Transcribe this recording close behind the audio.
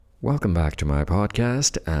Welcome back to my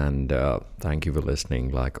podcast, and thank you for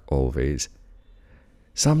listening like always.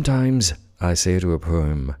 Sometimes I say to a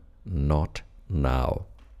poem, not now.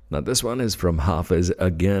 Now, this one is from Hafiz,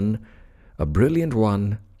 again, a brilliant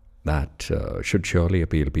one that should surely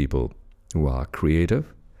appeal to people who are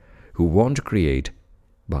creative, who want to create,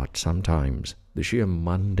 but sometimes the sheer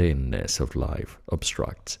mundaneness of life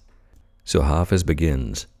obstructs. So Hafiz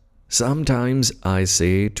begins, sometimes I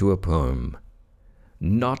say to a poem,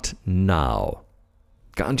 not now.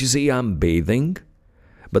 Can't you see I'm bathing?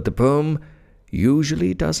 But the poem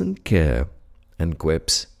usually doesn't care and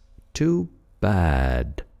quips, too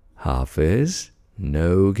bad. Hafiz,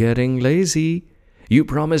 no getting lazy. You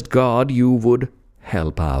promised God you would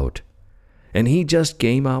help out. And he just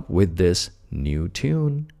came up with this new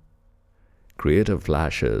tune. Creative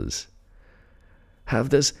flashes have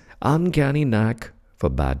this uncanny knack for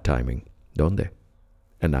bad timing, don't they?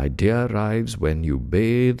 An idea arrives when you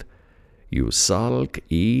bathe, you sulk,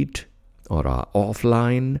 eat, or are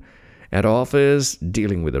offline, at office,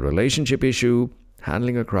 dealing with a relationship issue,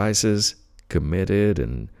 handling a crisis, committed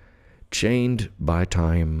and chained by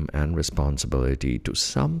time and responsibility to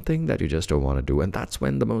something that you just don't want to do. And that's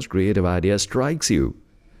when the most creative idea strikes you.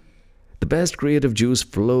 The best creative juice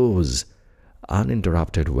flows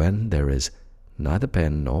uninterrupted when there is neither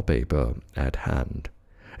pen nor paper at hand.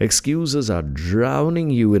 Excuses are drowning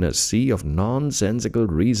you in a sea of nonsensical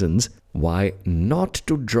reasons why not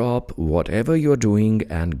to drop whatever you're doing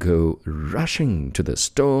and go rushing to the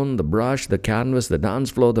stone, the brush, the canvas, the dance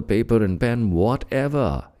floor, the paper and pen,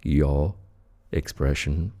 whatever your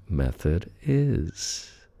expression method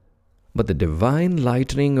is. But the divine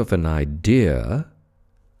lightning of an idea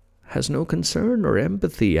has no concern or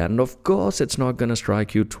empathy, and of course it's not going to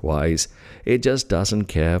strike you twice. It just doesn't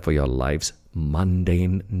care for your life's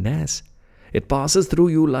mundaneness. It passes through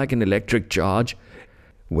you like an electric charge.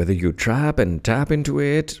 Whether you trap and tap into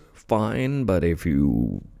it, fine, but if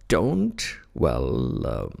you don't,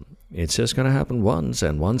 well, it's just going to happen once,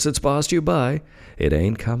 and once it's passed you by, it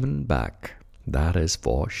ain't coming back. That is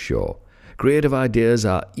for sure. Creative ideas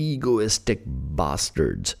are egoistic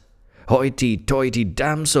bastards. Hoity-toity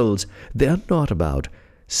damsels. They're not about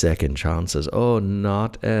second chances. Oh,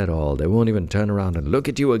 not at all. They won't even turn around and look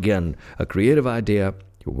at you again. A creative idea,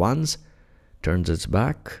 once turns its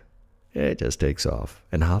back, it just takes off.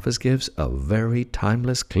 And Hafiz gives a very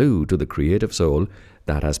timeless clue to the creative soul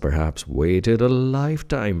that has perhaps waited a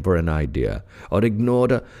lifetime for an idea or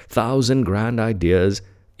ignored 1,000 grand ideas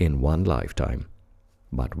in one lifetime.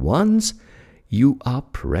 But once you are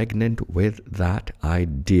pregnant with that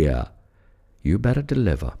idea, you better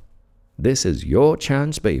deliver. This is your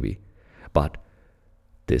chance, baby. But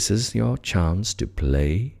this is your chance to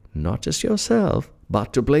play not just yourself,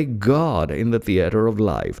 but to play God in the theater of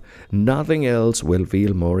life. Nothing else will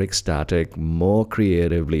feel more ecstatic, more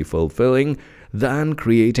creatively fulfilling than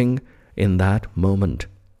creating in that moment.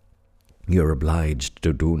 You're obliged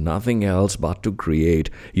to do nothing else but to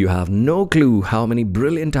create. You have no clue how many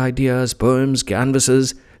brilliant ideas, poems,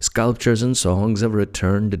 canvases, sculptures and songs have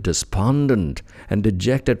returned despondent and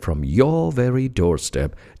dejected from your very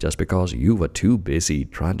doorstep just because you were too busy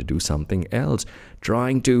trying to do something else,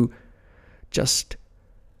 trying to just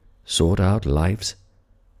sort out life's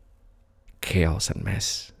chaos and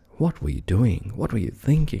mess. What were you doing? What were you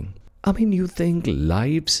thinking? I mean, you think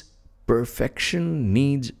life's perfection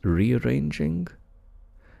needs rearranging?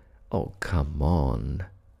 Oh, come on.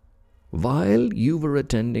 While you were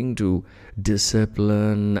attending to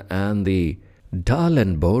discipline and the dull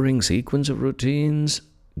and boring sequence of routines,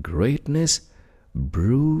 greatness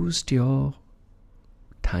bruised your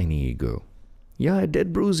tiny ego. Yeah, it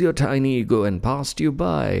did bruise your tiny ego and passed you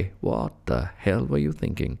by. What the hell were you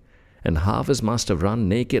thinking? And Hafiz must have run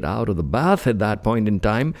naked out of the bath at that point in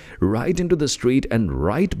time, right into the street and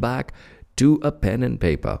right back to a pen and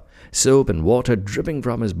paper. Soap and water dripping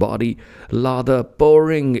from his body, lather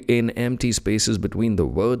pouring in empty spaces between the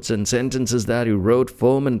words and sentences that he wrote,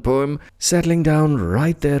 foam and poem, settling down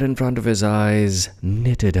right there in front of his eyes,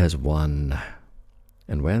 knitted as one.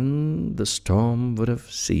 And when the storm would have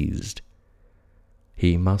ceased,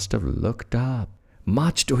 he must have looked up,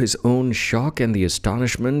 much to his own shock and the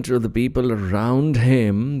astonishment of the people around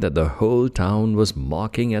him, that the whole town was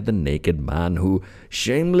mocking at the naked man who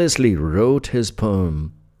shamelessly wrote his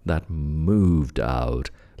poem that moved out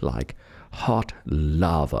like hot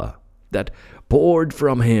lava, that poured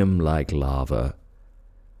from him like lava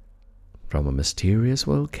from a mysterious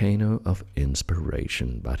volcano of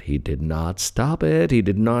inspiration. But he did not stop it, he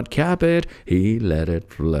did not cap it, he let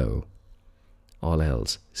it flow. All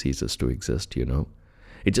else ceases to exist, you know.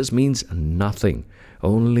 It just means nothing.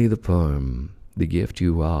 Only the poem, the gift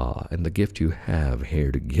you are and the gift you have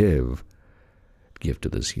here to give to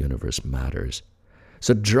this universe matters.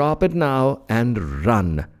 So drop it now and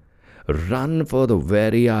run. Run for the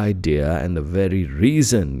very idea and the very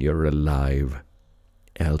reason you're alive.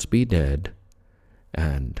 Else be dead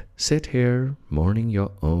and sit here mourning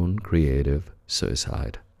your own creative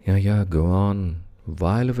suicide. Yeah, go on.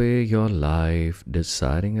 While away your life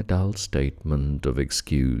deciding a dull statement of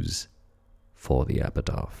excuse for the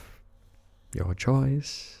epitaph. Your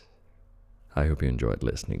choice. I hope you enjoyed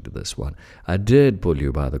listening to this one. I did pull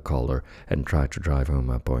you by the collar and try to drive home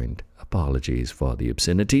my point. Apologies for the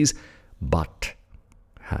obscenities, but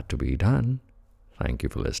had to be done. Thank you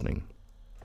for listening.